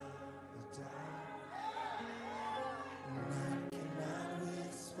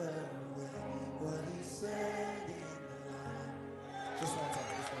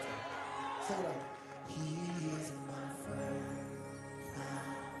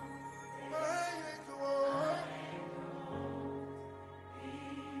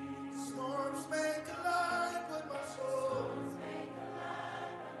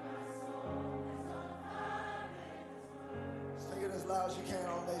as you can,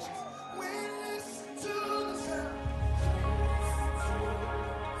 all nations. We listen to the sound.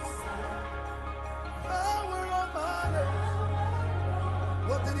 Power of my name.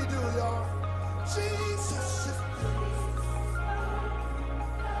 What did he do, y'all? Jesus is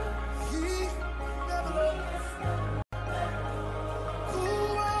he never lost. Who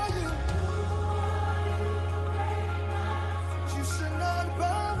are you? You should not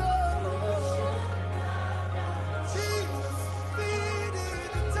bother. Jesus defeated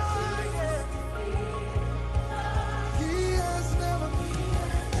the giant. He has never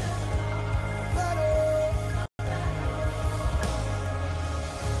battled.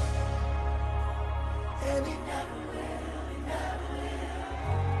 And he never will.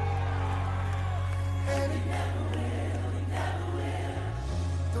 And he never will.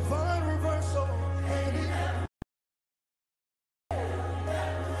 Divine reversal. And he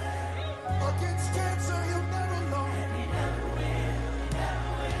against cancer, you never know.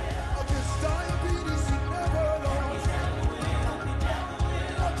 Against diabetes, you never lost.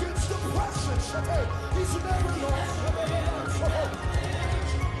 Against depression, he's never lost.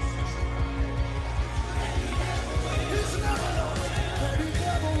 He's never lost. And he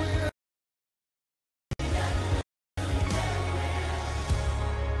never will.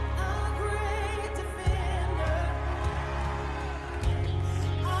 Our great defender,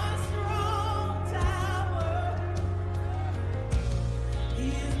 our strong tower, he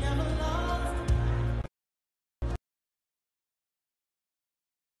is never lost.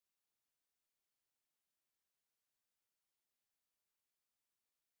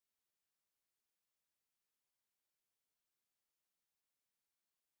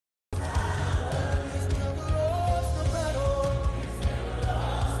 He's never lost a battle.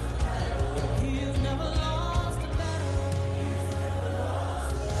 He has never lost a battle.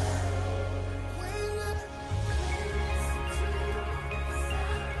 We live.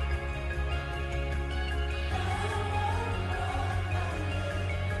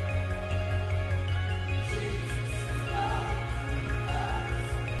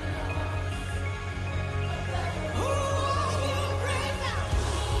 Who are you, great mountain?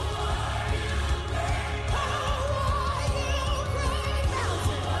 Who are you, great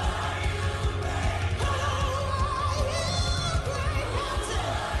mountain? Who are you, great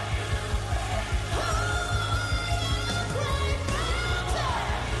mountain?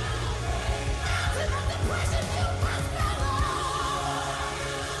 Mountain of depression, you must never.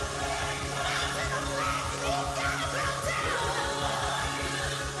 Mountain of lack, you gotta bow down.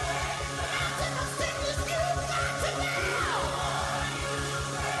 Mountain of sickness, you got to bow.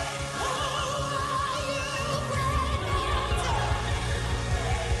 Who are you, great mountain?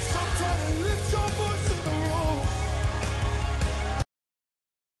 Sometimes lift your voice in the room.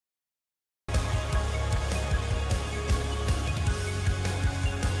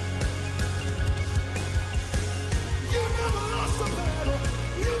 You never lost a battle.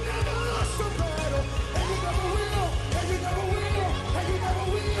 You never lost a battle. And you never will. And you never will. And you never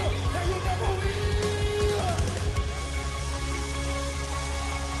will. And you never will.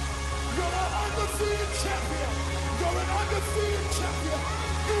 You're an undefeated champion. You're an undefeated champion.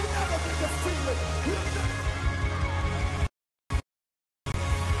 You've never been defeated. You've never.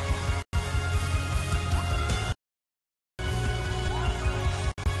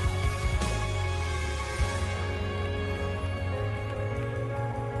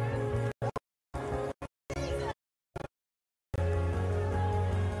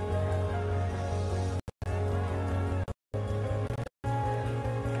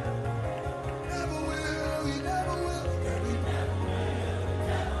 Never will. He never will. And he never will.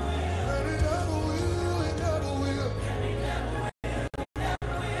 And he never will. He never will.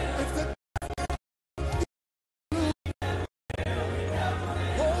 If the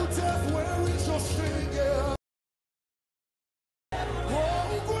oh death, where is your sting? Yeah. Oh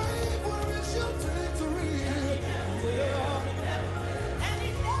grave, where is your victory? Yeah. And he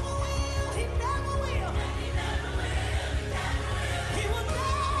never will. He never will. He will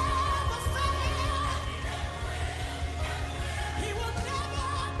never fail. He will never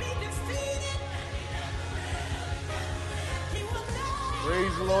be defeated. He will never.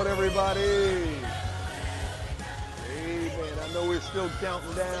 Praise the Lord, everybody. Amen. I know we're still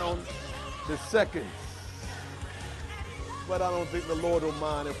counting down the seconds, but I don't think the Lord will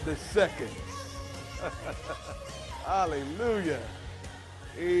mind if the seconds. Hallelujah.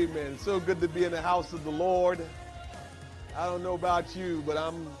 Amen. So good to be in the house of the Lord. I don't know about you, but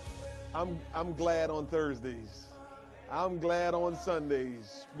I'm glad on Thursdays. I'm glad on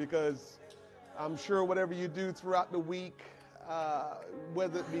Sundays because I'm sure whatever you do throughout the week,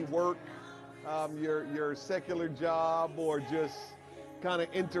 whether it be work, your secular job, or just kind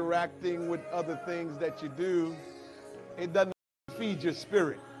of interacting with other things that you do, it doesn't feed your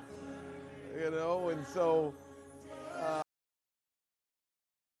spirit, and so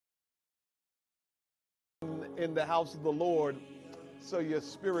in the house of the Lord, so your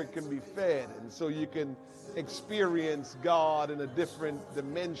spirit can be fed, and so you can experience God in a different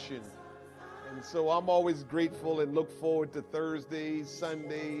dimension. And so I'm always grateful and look forward to Thursdays,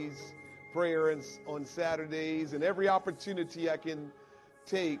 Sundays, prayer on Saturdays, and every opportunity I can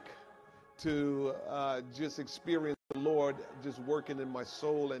take to just experience the Lord just working in my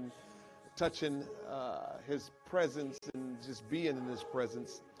soul and touching his presence and just being in his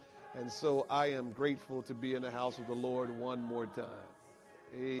presence. And so I am grateful to be in the house of the Lord one more time.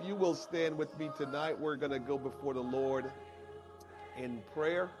 You will stand with me tonight. We're going to go before the Lord in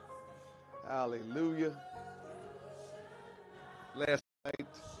prayer. Hallelujah. Last night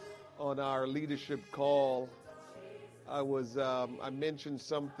on our leadership call, I mentioned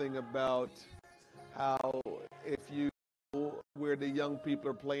something about how if you go where the young people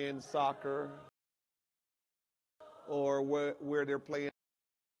are playing soccer or where they're playing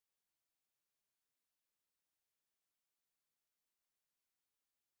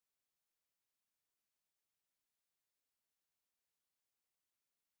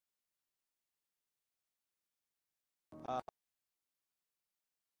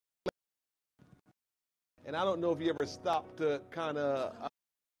and I don't know if you ever stopped to kind of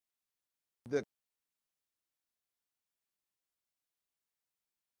the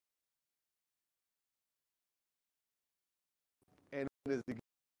and is the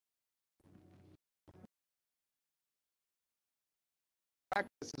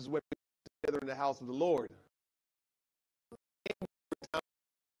practice is when we're together in the house of the Lord. Every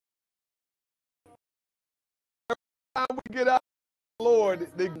time we get out of the Lord,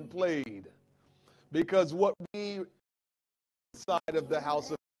 they get played. Because what we inside of the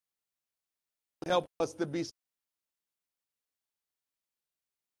house of help us to be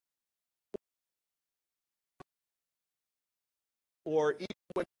or even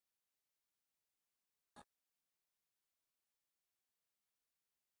when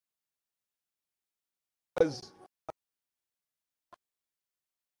because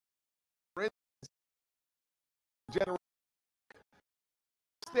general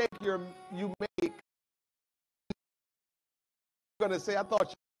mistake you make, you're going to say, I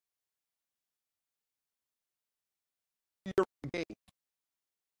thought you're game.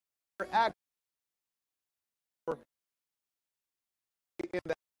 You're acting in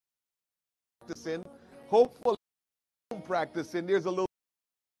the practicing. Hopefully, practicing. There's a little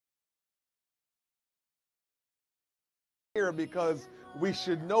here because we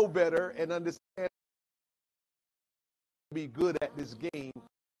should know better and understand. Be good at this game.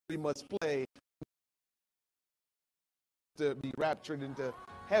 We must play to be raptured into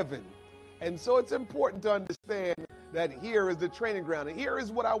heaven. And so it's important to understand that here is the training ground. And here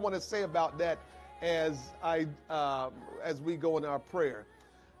is what I want to say about that as we go in our prayer.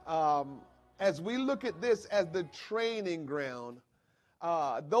 As we look at this as the training ground,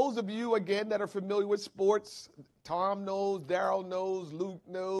 those of you, again, that are familiar with sports, Tom knows, Daryl knows, Luke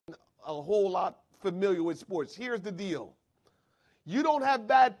knows, a whole lot familiar with sports. Here's the deal. You don't have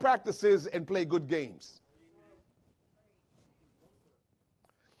bad practices and play good games.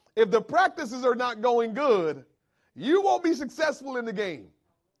 If the practices are not going good, you won't be successful in the game.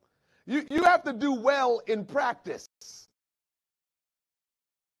 You have to do well in practice.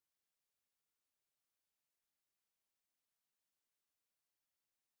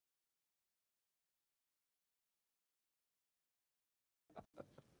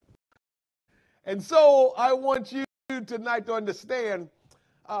 And so I want you tonight to understand,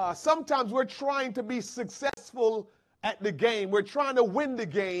 sometimes we're trying to be successful at the game. We're trying to win the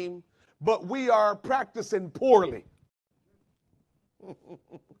game, but we are practicing poorly.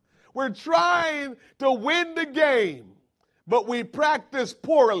 We're trying to win the game, but we practice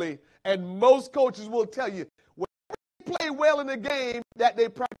poorly. And most coaches will tell you, when they play well in the game, that they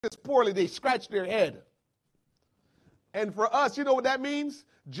practice poorly, they scratch their head. And for us, you know what that means?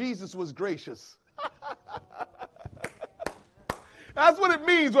 Jesus was gracious. That's what it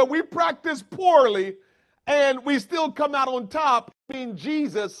means when we practice poorly and we still come out on top. It means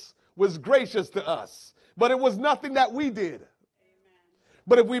Jesus was gracious to us. But it was nothing that we did. Amen.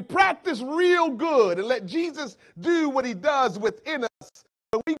 But if we practice real good and let Jesus do what he does within us,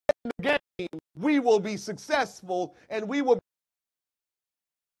 when we get in the game, we will be successful and we will be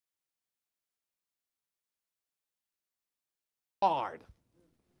hard.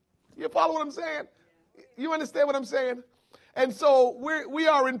 You follow what I'm saying? You understand what I'm saying? And so we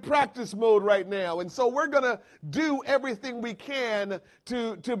are in practice mode right now. And so we're going to do everything we can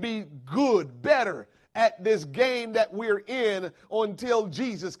to be good, better at this game that we're in until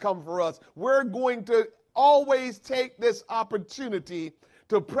Jesus comes for us. We're going to always take this opportunity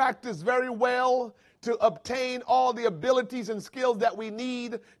to practice very well, to obtain all the abilities and skills that we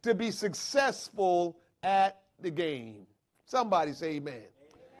need to be successful at the game. Somebody say amen.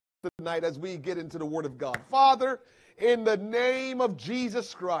 Tonight as we get into the Word of God. Father, in the name of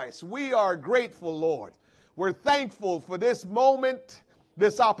Jesus Christ, we are grateful, Lord. We're thankful for this moment,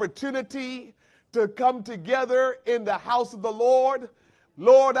 this opportunity to come together in the house of the Lord.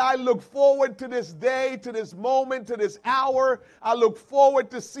 Lord, I look forward to this day, to this moment, to this hour. I look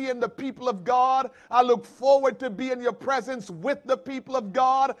forward to seeing the people of God. I look forward to being in your presence with the people of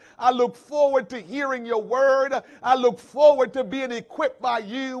God. I look forward to hearing your word. I look forward to being equipped by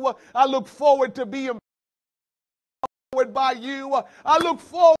you. I look forward to being by you. I look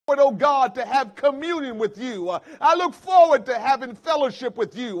forward, oh God, to have communion with you. I look forward to having fellowship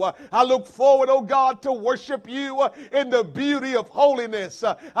with you. I look forward, oh God, to worship you in the beauty of holiness.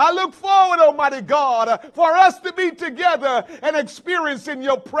 I look forward, Almighty God, for us to be together and experiencing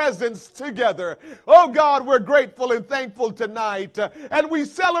your presence together. Oh God, we're grateful and thankful tonight. And we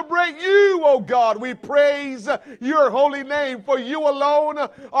celebrate you, oh God. We praise your holy name, for you alone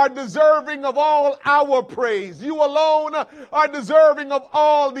are deserving of all our praise. You alone are deserving of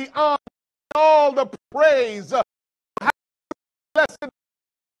all the honor, all the praise. Blessed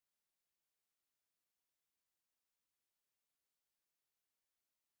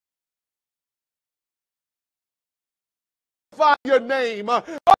by your name. Oh,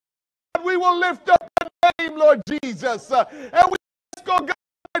 we will lift up your name, Lord Jesus. And we ask, oh God,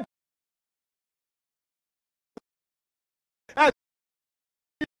 as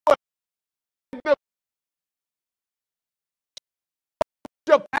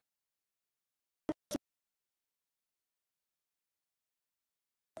the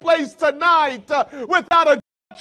place tonight without a